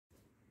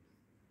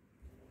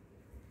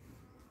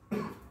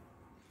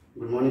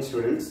Good morning,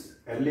 students.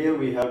 Earlier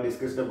we have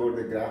discussed about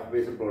the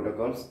graph-based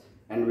protocols,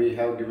 and we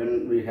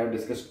have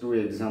discussed two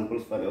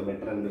examples for a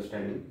better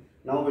understanding.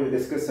 Now we'll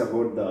discuss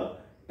about the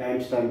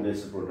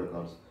timestamp-based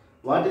protocols.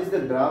 What is the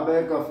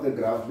drawback of the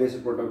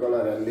graph-based protocol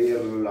or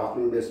earlier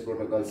locking-based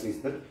protocols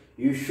is that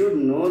you should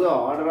know the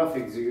order of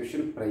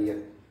execution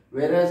prior.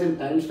 Whereas in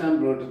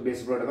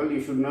timestamp-based protocol,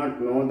 you should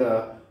not know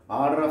the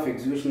order of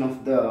execution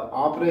of the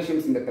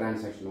operations in the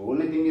transaction. The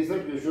only thing is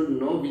that you should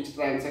know which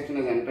transaction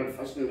has entered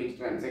first and which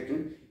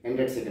transaction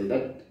entered second.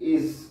 That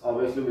is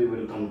obviously we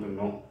will come to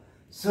know.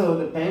 So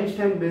the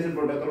timestamp based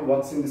protocol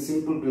works in the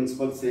simple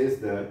principle, says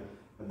that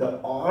the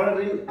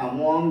ordering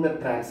among the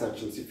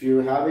transactions. If you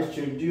have a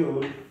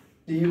schedule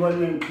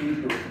T1 and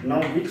T2,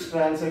 now which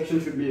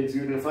transaction should be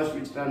executed first,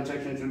 which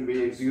transaction should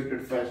be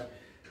executed first,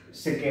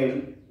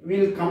 second,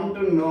 we'll come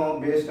to know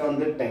based on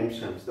the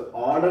timestamps. The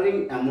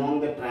ordering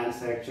among the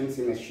transactions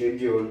in a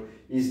schedule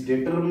is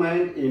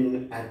determined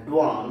in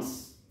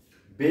advance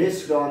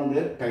based on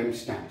the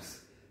timestamps.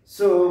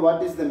 So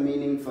what is the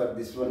meaning for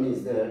this one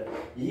is that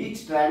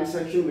each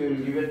transaction we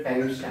will give a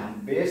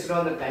timestamp. Based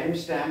on the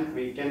timestamp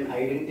we can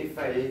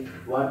identify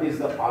what is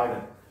the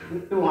order.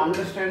 To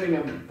understand in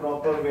a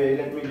proper way,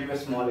 let me give a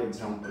small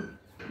example.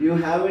 You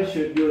have a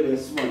schedule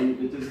S1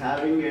 which is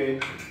having a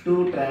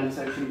two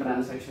transaction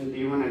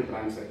T1 and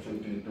transaction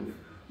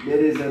T2. There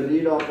is a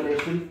read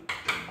operation,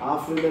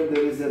 after that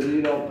there is a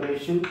read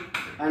operation,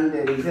 and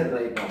there is a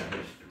write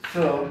operation.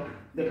 So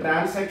the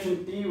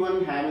transaction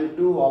T1 having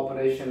two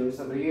operations,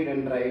 read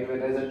and write,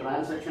 whereas the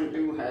transaction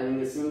 2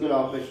 having a single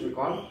operation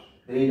called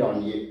read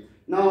on A.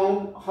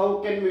 Now how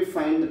can we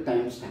find the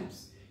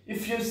timestamps?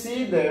 If you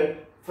see that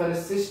for a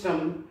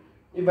system,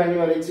 when you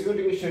are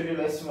executing a schedule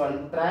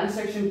S1,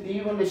 transaction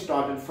T1 is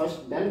started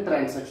first, then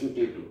transaction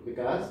T2,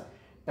 because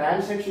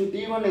transaction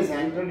T1 is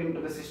entered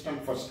into the system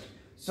first.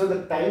 So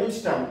the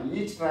timestamp,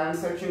 each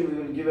transaction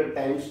we will give a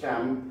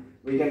timestamp.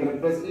 We can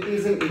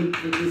represent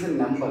it is a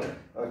number.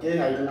 Okay,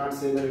 I cannot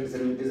say that it is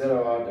an integer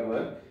or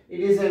whatever. It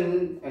is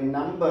a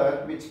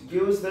number which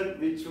gives that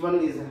which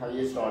one is the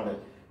highest order.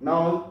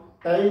 Now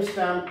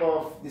timestamp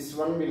of this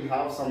one will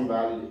have some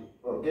value.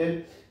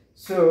 Okay,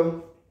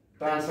 so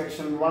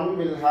transaction 1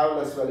 will have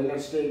less value.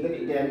 Let's take that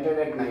it entered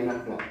at 9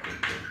 o'clock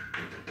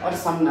or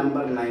some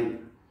number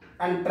 9,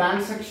 and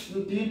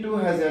transaction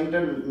T2 has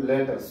entered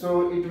later,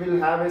 so it will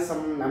have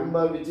some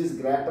number which is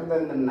greater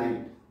than the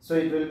 9, so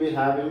it will be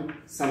having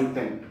some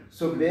 10.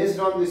 So based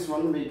on this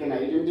one we can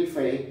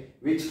identify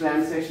which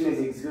transaction is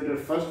executed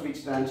first,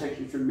 which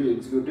transaction should be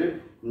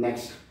executed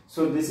next.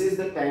 So this is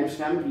the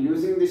timestamp.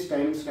 Using this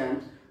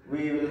timestamp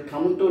we will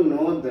come to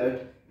know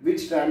that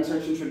which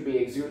transaction should be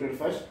executed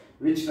first,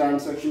 which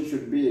transaction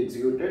should be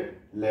executed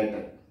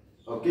later.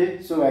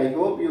 Okay, so I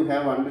hope you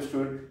have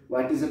understood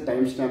what is a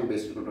timestamp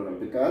based protocol,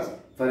 because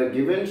for a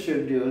given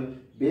schedule,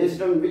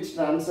 based on which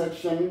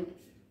transaction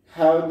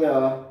have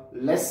the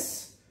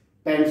less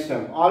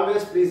timestamp,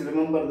 always please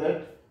remember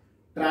that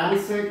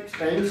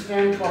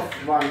timestamp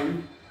of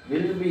 1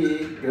 will be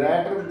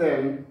greater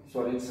than,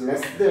 sorry, it's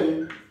less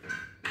than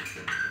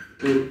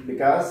 2,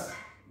 because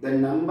the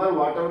number,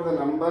 whatever the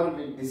number,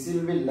 this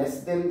will be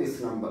less than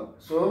this number.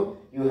 So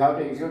you have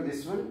to execute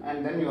this one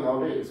and then you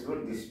have to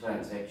execute this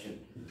transaction.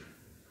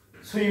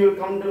 So you will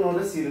come to know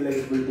the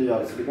serializability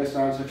also, because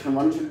transaction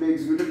 1 should be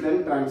executed,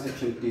 then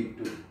transaction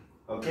T2.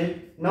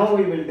 Okay. Now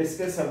we will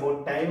discuss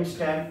about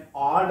timestamp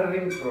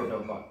ordering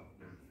protocol.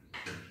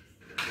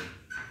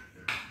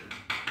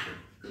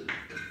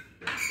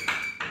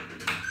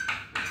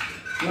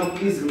 Now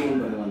please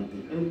remember one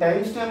thing. In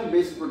timestamp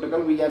based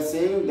protocol we are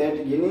saying that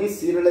any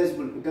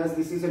serializable, because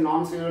this is a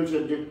non-serial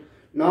schedule.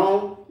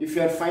 Now if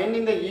you are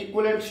finding the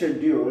equivalent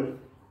schedule,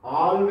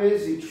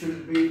 always it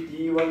should be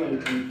T1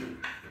 and T2.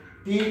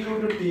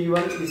 T2 to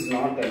T1 is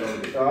not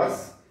allowed,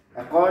 because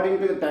according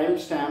to the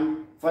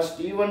timestamp, first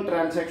T1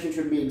 transaction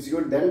should be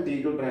executed, then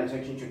T2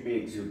 transaction should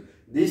be executed.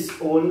 This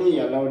only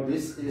allowed,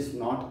 this is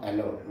not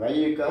allowed. Why?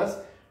 Because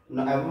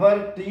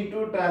our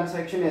T2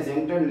 transaction has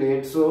entered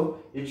late,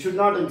 so it should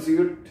not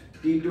execute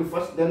T2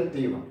 first, then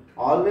T1.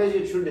 Always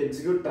it should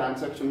execute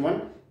transaction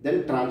 1,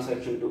 then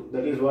transaction 2.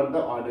 That is what the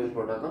ordering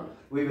protocol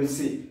we will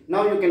see.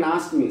 Now you can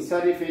ask me,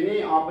 sir, if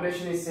any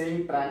operation is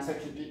saying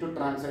transaction T2,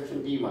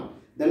 transaction T1,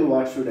 then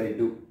what should I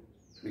do?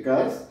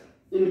 Because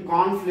in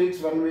conflicts,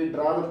 when we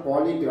draw the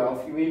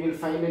polygraph, we will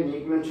find an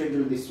equivalent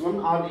schedule this one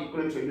or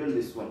equivalent schedule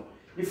this one.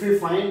 If we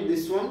find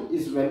this one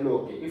is well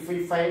okay. If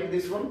we find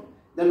this one,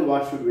 then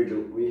what should we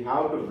do? We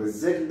have to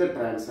reject the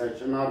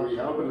transaction, or we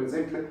have to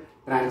reject the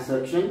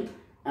transaction,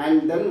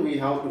 and then we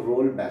have to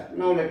roll back.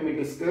 Now let me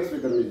discuss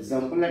with an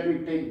example. Let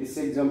me take this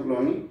example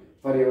only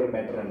for your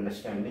better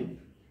understanding.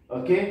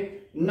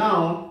 Okay.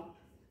 Now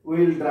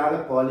we will draw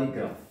the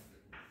polygraph.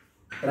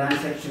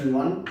 Transaction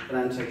 1,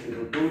 transaction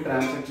 2. Two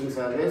transactions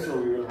are there, so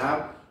we will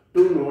have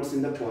two nodes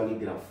in the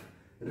polygraph.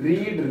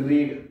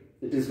 Read.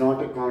 It is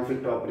not a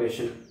conflict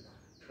operation.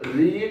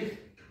 Read,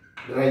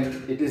 write,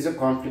 it is a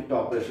conflict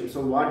operation.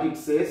 So what it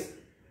says,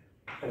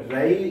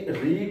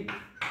 read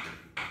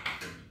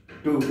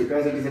 2,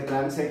 because it is a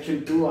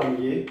transaction 2 on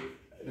A,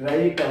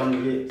 write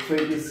on A. So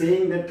it is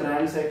saying that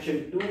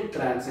transaction 2,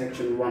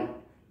 transaction 1,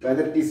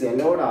 whether it is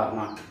allowed or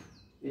not.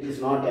 It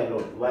is not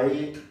allowed.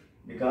 Why?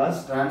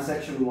 Because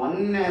transaction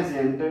 1 has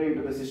entered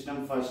into the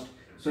system first.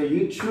 So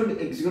it should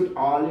execute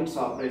all its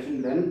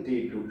operation, then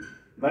T2.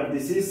 But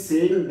this is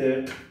saying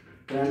that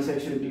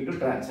transaction T2,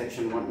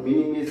 transaction 1.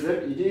 Meaning is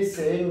that it is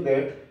saying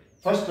that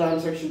first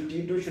transaction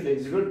T2 should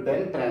execute,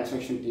 then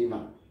transaction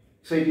T1.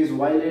 So it is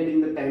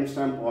violating the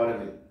timestamp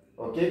order.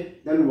 Okay,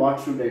 then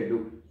what should I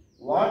do?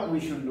 What we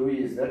should do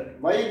is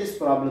that, why this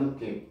problem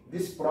came?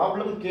 This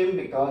problem came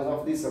because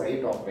of this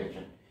write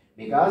operation.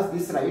 Because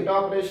this write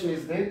operation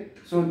is there,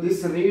 so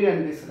this read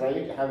and this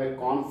write have a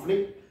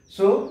conflict.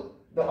 So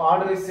the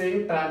order is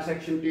saying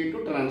transaction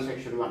T2,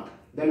 transaction 1.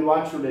 Then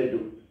what should I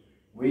do?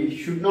 We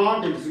should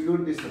not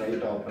execute this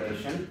write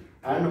operation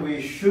and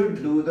we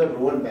should do the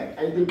rollback.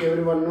 I think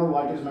everyone know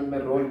what is meant by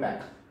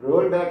rollback.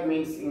 Rollback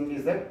means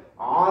is that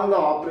all the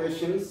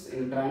operations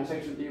in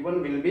transaction T1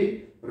 will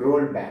be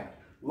rolled back.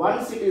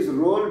 Once it is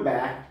rolled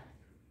back,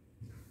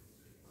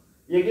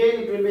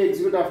 again it will be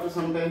executed after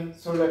some time.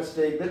 So let's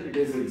take that it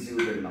is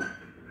executed now.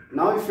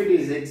 Now if it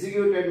is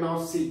executed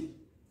now, see,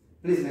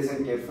 please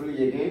listen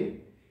carefully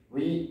again.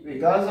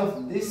 Because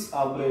of this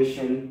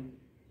operation,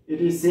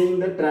 it is saying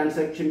that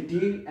transaction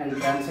T and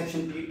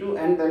transaction T2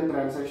 and then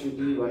transaction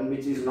T1,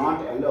 which is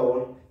not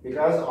allowed,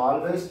 because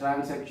always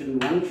transaction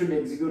 1 should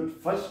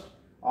execute first.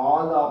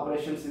 All the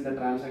operations in the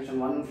transaction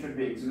 1 should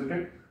be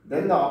executed,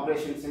 then the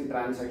operations in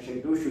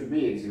transaction 2 should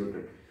be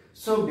executed.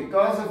 So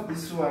because of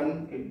this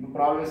one, the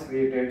problem is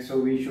created. So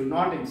we should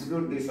not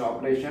execute this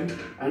operation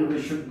and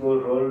we should go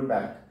roll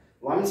back.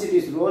 Once it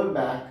is rolled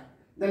back,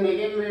 then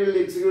again we will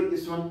execute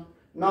this one.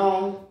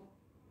 Now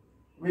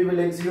we will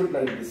execute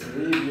like this,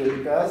 read here,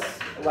 because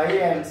why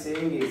I am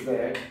saying is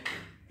that,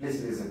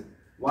 please listen,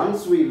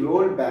 once we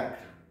roll back,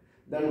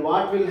 then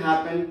what will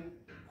happen?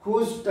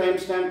 Whose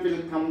timestamp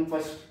will come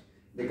first?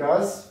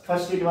 Because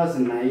first it was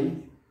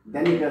 9,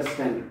 then it was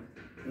 10.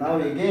 Now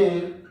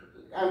again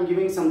I am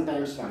giving some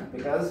timestamp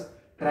because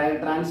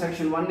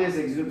transaction 1 is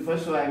executed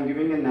first, so I am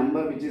giving a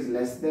number which is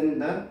less than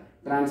the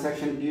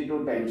transaction T2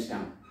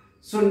 timestamp.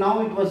 So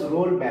now it was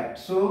rolled back,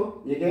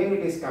 so again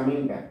it is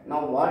coming back.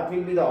 Now what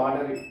will be the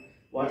order?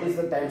 What is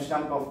the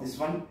timestamp of this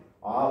one?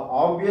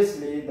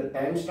 Obviously the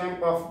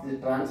timestamp of the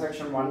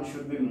transaction 1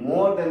 should be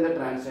more than the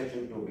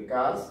transaction 2,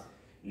 because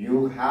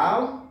you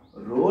have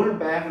rolled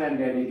back and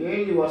then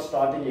again you are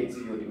starting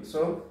executing.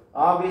 So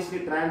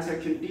obviously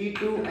transaction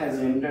T2 has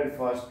entered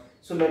first.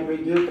 So let me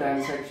give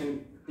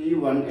transaction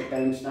T1 a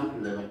timestamp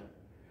 11.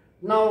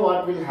 Now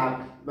what will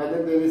happen?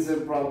 Whether there is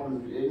a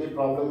problem, any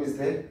problem is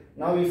there?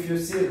 Now if you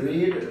see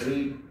read,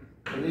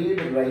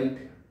 write,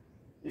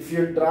 if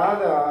you draw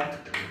the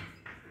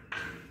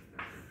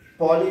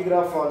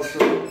polygraph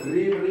also,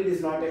 read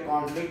is not a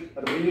conflict,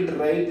 read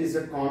write is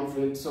a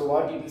conflict. So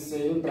what it is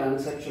saying,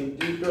 transaction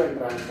T2 and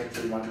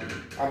transaction 1.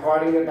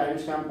 According to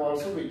timestamp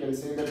also we can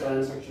say the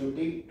transaction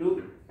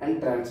T2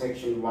 and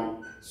transaction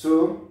 1.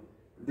 So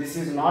this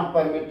is not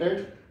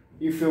permitted.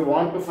 If you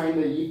want to find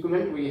the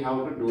equivalent, we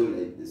have to do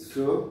like this.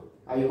 So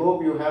I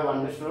hope you have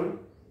understood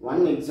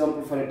one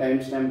example for a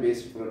timestamp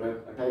based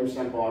protocol, a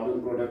timestamp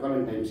ordering protocol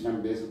and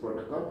timestamp based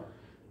protocol.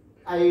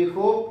 I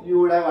hope you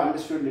would have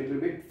understood a little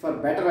bit. For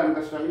better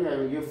understanding, I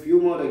will give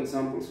few more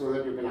examples so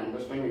that you can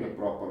understand in a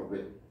proper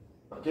way.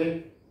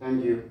 Okay,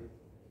 thank you.